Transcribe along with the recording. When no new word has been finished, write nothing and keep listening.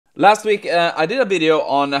Last week, I did a video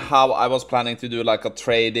on how I was planning to do like a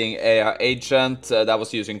trading AI agent that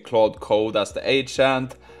was using Claude Code as the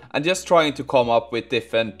agent and just trying to come up with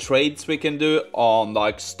different trades we can do on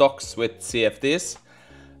like stocks with CFDs.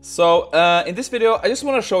 So in this video, I just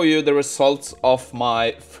want to show you the results of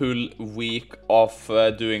my full week of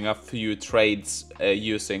doing a few trades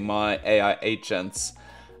using my AI agents.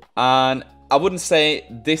 And I wouldn't say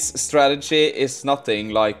this strategy is nothing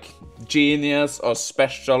like genius or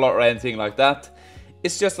special or anything like that.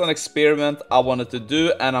 It's just an experiment I wanted to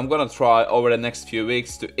do, and I'm gonna try over the next few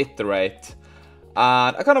weeks to iterate.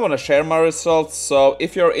 And I kind of want to share my results, so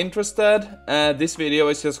if you're interested, this video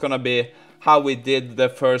is just gonna be how we did the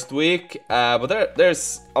first week. But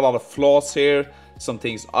there's a lot of flaws here, some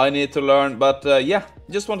things I need to learn, but yeah,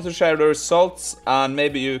 just wanted to share the results and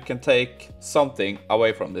maybe you can take something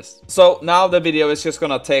away from this. So now the video is just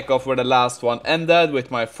gonna take off where the last one ended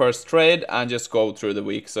with my first trade and just go through the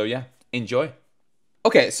week, so yeah, enjoy.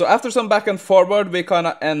 Okay, so after some back and forward, we kind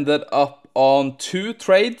of ended up on two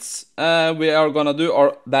trades we are gonna do,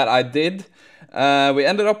 or that I did. We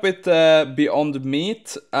ended up with Beyond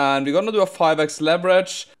Meat, and we're gonna do a 5x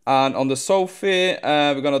leverage, and on the Sophie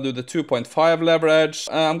we're gonna do the 2.5 leverage.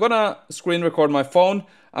 I'm gonna screen record my phone.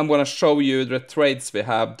 I'm gonna show you the trades we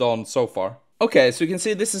have done so far. Okay, so you can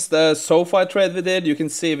see this is the SoFi trade we did. You can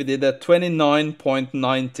see we did a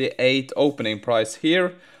 29.98 opening price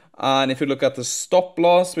here. And if you look at the stop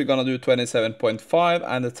loss, we're gonna do 27.5,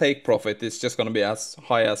 and the take profit is just gonna be as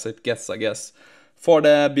high as it gets, I guess. For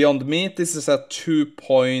the Beyond Meat, this is at if you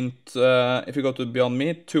go to Beyond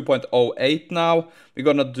Meat, 2.08 now. We're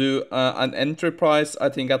gonna do an entry price, I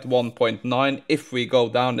think at 1.9 if we go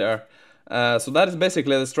down there. So that is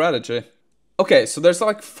basically the strategy. Okay, so there's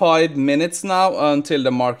like 5 minutes now until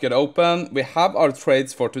the market open. We have our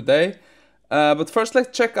trades for today. But first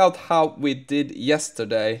let's check out how we did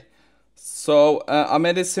yesterday. So I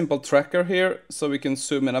made a simple tracker here so we can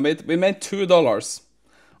zoom in a bit. We made $2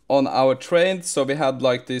 on our trade. So we had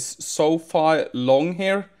like this SoFi long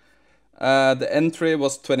here. The entry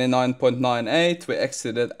was 29.98. We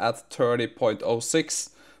exited at 30.06.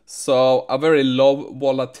 So a very low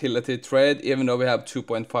volatility trade, even though we have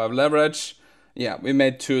 2.5 leverage. Yeah, we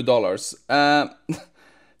made $2.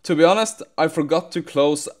 To be honest, I forgot to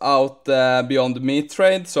close out the Beyond Meat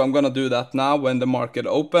trade, so I'm gonna do that now when the market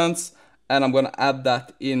opens, and I'm gonna add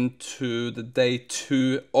that into the day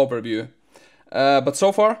 2 overview. But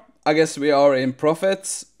so far, I guess we are in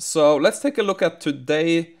profits. So let's take a look at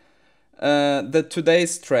today's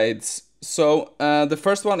trades. So the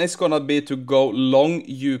first one is gonna be to go long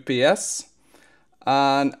UPS.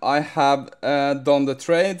 And I have done the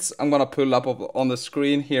trades. I'm gonna pull up on the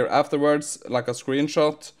screen here afterwards, like a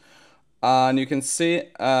screenshot. And you can see,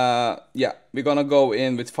 yeah, we're gonna go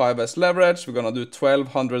in with 5S leverage. We're gonna do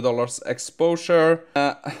 $1,200 exposure.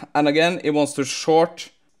 And again, it wants to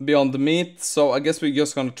short Beyond the Meat. So I guess we're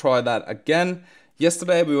just gonna try that again.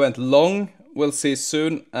 Yesterday we went long. We'll see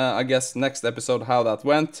soon, I guess next episode, how that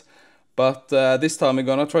went. But this time we're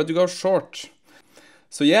gonna try to go short.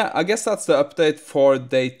 So yeah, I guess that's the update for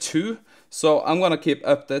day 2. So I'm gonna keep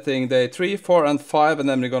updating day 3, 4, and 5, and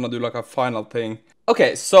then we're gonna do like a final thing.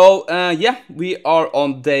 Okay, so yeah, we are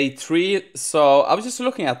on day 3. So I was just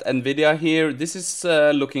looking at Nvidia here. This is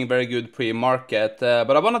looking very good pre-market,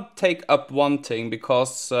 but I wanna take up one thing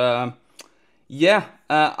because yeah,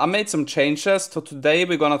 I made some changes. So today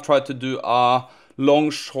we're gonna try to do a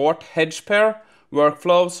long-short hedge pair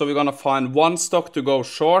workflow. So we're gonna find one stock to go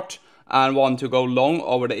short and one to go long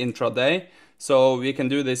over the intraday. So we can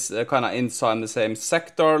do this kind of inside the same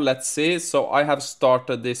sector. Let's see. So I have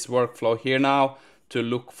started this workflow here now to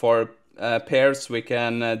look for pairs we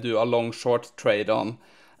can do a long short trade on.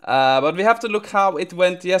 But we have to look how it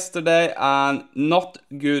went yesterday, and not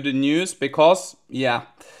good news because, yeah,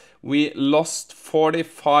 we lost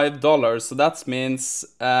 $45. So that means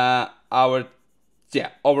our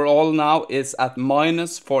overall now is at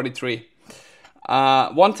minus 43.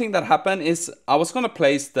 One thing that happened is I was gonna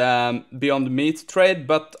place the Beyond Meat trade,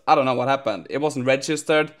 but I don't know what happened. It wasn't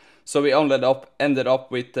registered, so we ended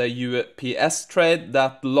up with the UPS trade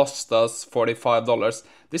that lost us $45.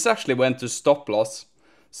 This actually went to stop loss,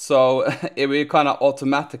 so we kind of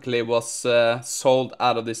automatically was sold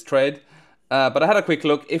out of this trade. But I had a quick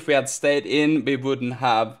look. If we had stayed in, we wouldn't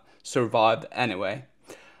have survived anyway.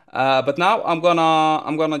 But now I'm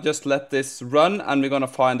gonna just let this run, and we're gonna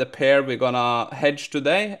find a pair we're gonna hedge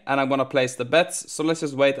today, and I'm gonna place the bets. So let's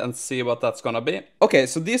just wait and see what that's gonna be. Okay,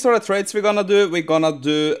 so these are the trades we're gonna do. We're gonna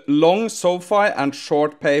do long SoFi and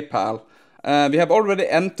short PayPal. We have already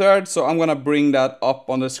entered, so I'm gonna bring that up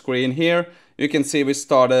on the screen here. You can see we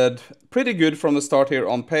started pretty good from the start here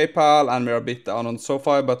on PayPal, and we're a bit down on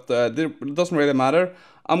SoFi, but it doesn't really matter.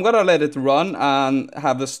 I'm gonna let it run and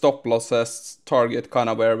have the stop losses target kind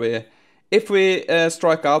of where we, if we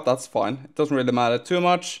strike out, that's fine. It doesn't really matter too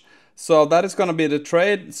much. So that is gonna be the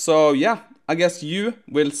trade. So yeah, I guess you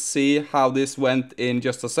will see how this went in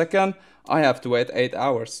just a second. I have to wait 8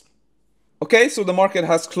 hours. Okay, so the market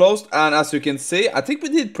has closed, and as you can see, I think we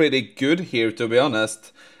did pretty good here, to be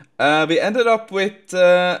honest. We ended up with,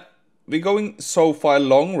 we going SoFi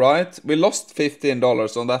long, right? We lost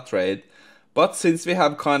 $15 on that trade. But since we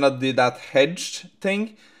have kind of did that hedged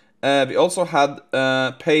thing, we also had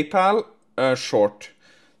PayPal short.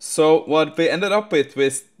 So what we ended up with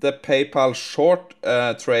the PayPal short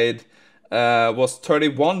trade was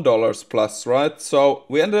 $31 plus, right? So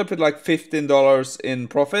we ended up with like $15 in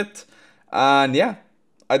profit. And yeah,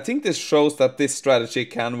 I think this shows that this strategy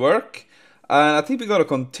can work. And I think we're gonna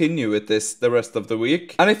continue with this the rest of the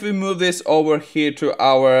week. And if we move this over here to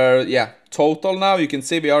our, total now, you can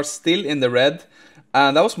see we are still in the red.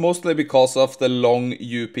 And that was mostly because of the long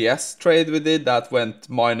UPS trade we did that went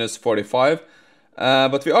minus 45.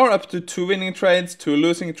 But we are up to 2 winning trades, 2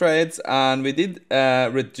 losing trades, and we did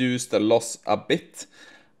reduce the loss a bit.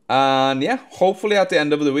 And yeah, hopefully at the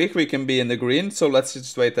end of the week we can be in the green, so let's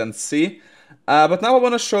just wait and see. But now I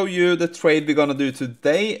want to show you the trade we're gonna do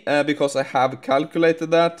today, because I have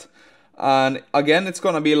calculated that. And again, it's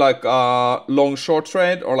gonna be like a long short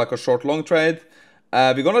trade or like a short long trade.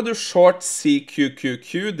 We're gonna do short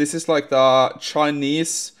CQQQ. This is like the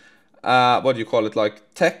Chinese, what do you call it,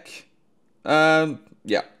 like tech,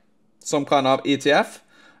 yeah, some kind of ETF.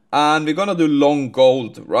 And we're gonna do long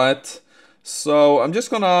gold, right? So I'm just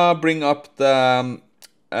gonna bring up the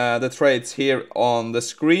trades here on the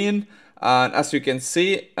screen, and as you can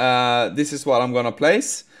see, this is what I'm gonna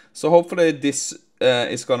place. So hopefully this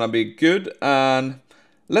is gonna be good, and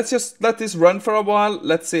let's just let this run for a while.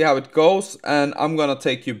 Let's see how it goes, and I'm gonna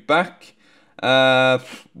take you back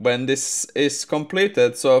when this is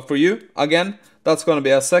completed. So for you, again, that's gonna be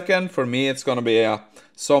a second. For me, it's gonna be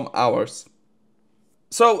some hours.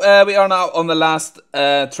 So we are now on the last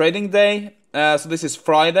trading day. So this is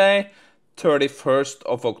Friday, 31st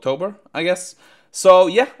of October, I guess. So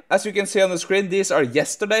yeah, as you can see on the screen, these are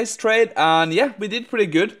yesterday's trade. And yeah, we did pretty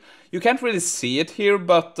good. You can't really see it here,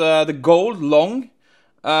 but the gold long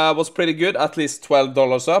was pretty good, at least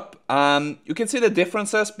 $12 up. And you can see the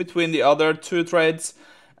differences between the other 2 trades.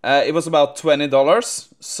 It was about $20.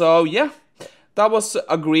 So yeah. That was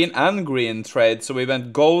a green and green trade. So we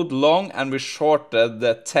went gold long and we shorted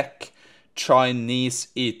the tech Chinese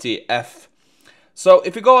ETF. So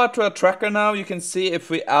if we go out to a tracker now, you can see if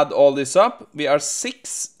we add all this up, we are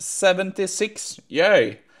 $676,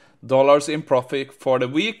 yay, dollars in profit for the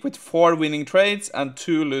week with 4 winning trades and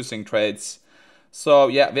 2 losing trades. So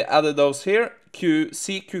yeah, we added those here,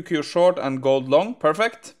 CQQ short and gold long,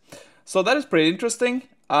 perfect. So that is pretty interesting.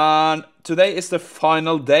 And today is the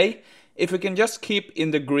final day. If we can just keep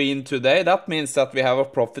in the green today, that means that we have a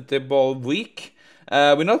profitable week.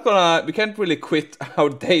 We can't really quit our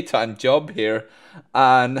daytime job here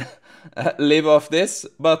and live off this,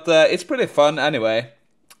 but it's pretty fun anyway.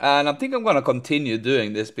 And I think I'm gonna continue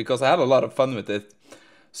doing this because I had a lot of fun with it.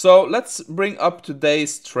 So let's bring up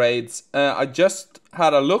today's trades. I just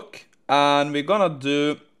had a look, and we're gonna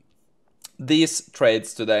do these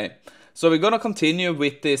trades today. So we're gonna continue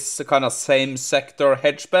with this kind of same sector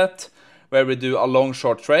hedge bet, where we do a long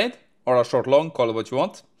short trade, or a short long, call it what you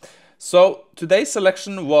want. So today's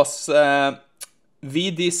selection was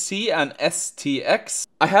VDC and STX.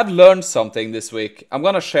 I have learned something this week. I'm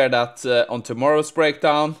gonna share that on tomorrow's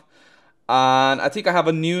breakdown. And I think I have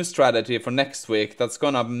a new strategy for next week that's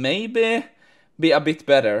gonna maybe be a bit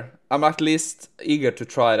better. I'm at least eager to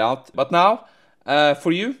try it out. But now,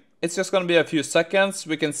 for you, it's just gonna be a few seconds.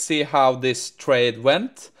 We can see how this trade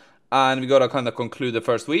went, and we gotta kind of conclude the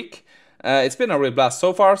first week. It's been a real blast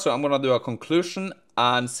so far, so I'm gonna do a conclusion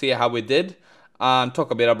and see how we did and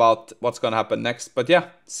talk a bit about what's gonna happen next. But yeah,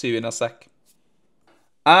 see you in a sec.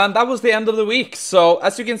 And that was the end of the week. So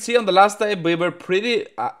as you can see on the last day, we were pretty,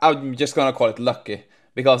 I'm just gonna call it lucky,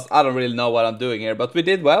 because I don't really know what I'm doing here, but we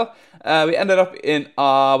did well. We ended up in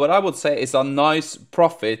what I would say is a nice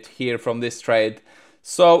profit here from this trade.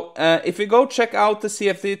 So if we go check out the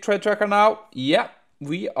CFD trade tracker now, yeah,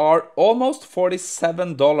 we are almost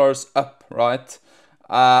 $47 up, right?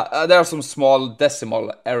 There are some small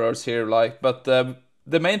decimal errors here, but the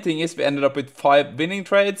main thing is we ended up with 5 winning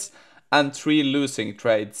trades and 3 losing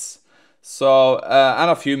trades. So and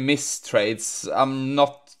a few missed trades. I'm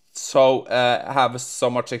not have so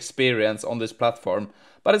much experience on this platform,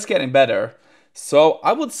 but it's getting better. So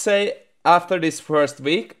I would say after this first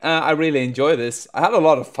week, I really enjoy this. I had a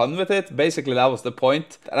lot of fun with it. Basically, that was the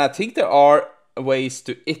point. And I think there are ways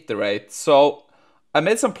to iterate. So I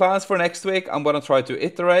made some plans for next week. I'm going to try to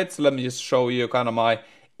iterate. So let me just show you kind of my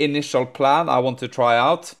initial plan I want to try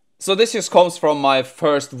out. So this just comes from my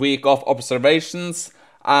first week of observations.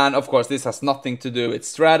 And of course, this has nothing to do with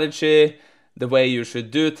strategy, the way you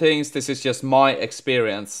should do things. This is just my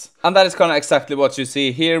experience. And that is kind of exactly what you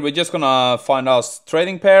see here. We're just going to find our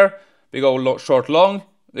trading pair. We go short long.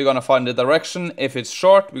 We're going to find the direction. If it's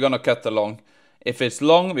short, we're going to cut the long. If it's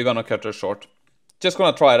long, we're going to cut the short. Just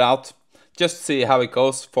going to try it out. Just see how it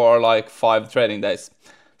goes for like 5 trading days.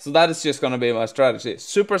 So that is just going to be my strategy.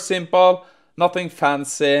 Super simple, nothing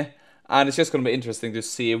fancy. And it's just going to be interesting to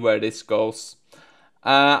see where this goes.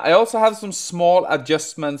 I also have some small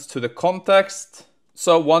adjustments to the context.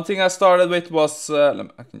 So one thing I started with was,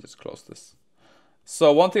 I can just close this.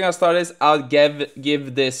 So one thing I started is I'll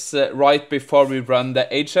give this right before we run the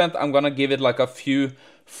agent. I'm gonna give it like a few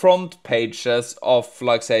front pages of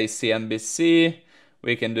like say CNBC.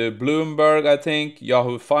 We can do Bloomberg, I think,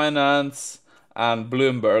 Yahoo Finance and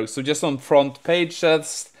Bloomberg. So just some front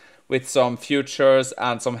pages with some futures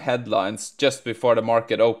and some headlines just before the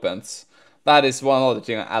market opens. That is one other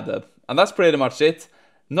thing I added. And that's pretty much it.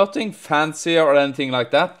 Nothing fancy or anything like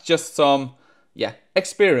that. Just some,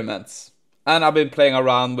 experiments. And I've been playing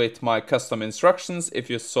around with my custom instructions if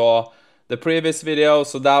you saw the previous video.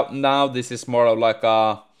 So that now this is more of like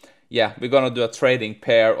a, we're gonna do a trading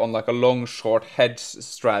pair on like a long short hedge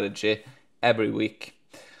strategy every week.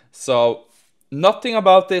 So nothing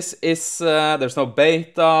about this is, there's no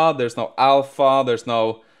beta, there's no alpha, there's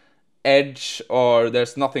no edge, or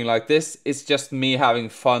there's nothing like this. It's just me having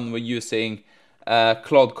fun with using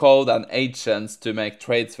Claude Code and agents to make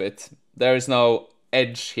trades with. There is no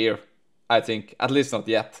edge here, I think, at least not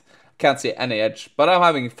yet. Can't see any edge, but I'm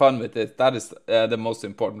having fun with it. That is the most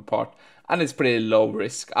important part. And it's pretty low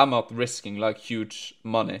risk. I'm not risking like huge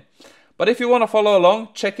money. But if you want to follow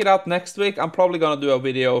along, check it out next week. I'm probably going to do a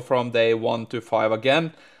video from day 1 to 5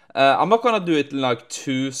 again. I'm not going to do it in like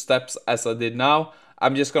 2 steps as I did now.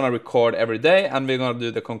 I'm just going to record every day and we're going to do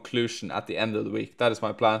the conclusion at the end of the week. That is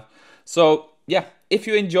my plan. So yeah, if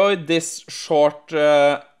you enjoyed this short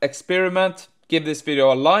experiment, give this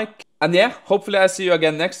video a like. And yeah, hopefully I see you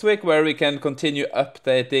again next week where we can continue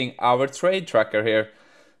updating our trade tracker here.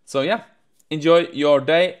 So yeah, enjoy your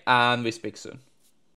day and we speak soon.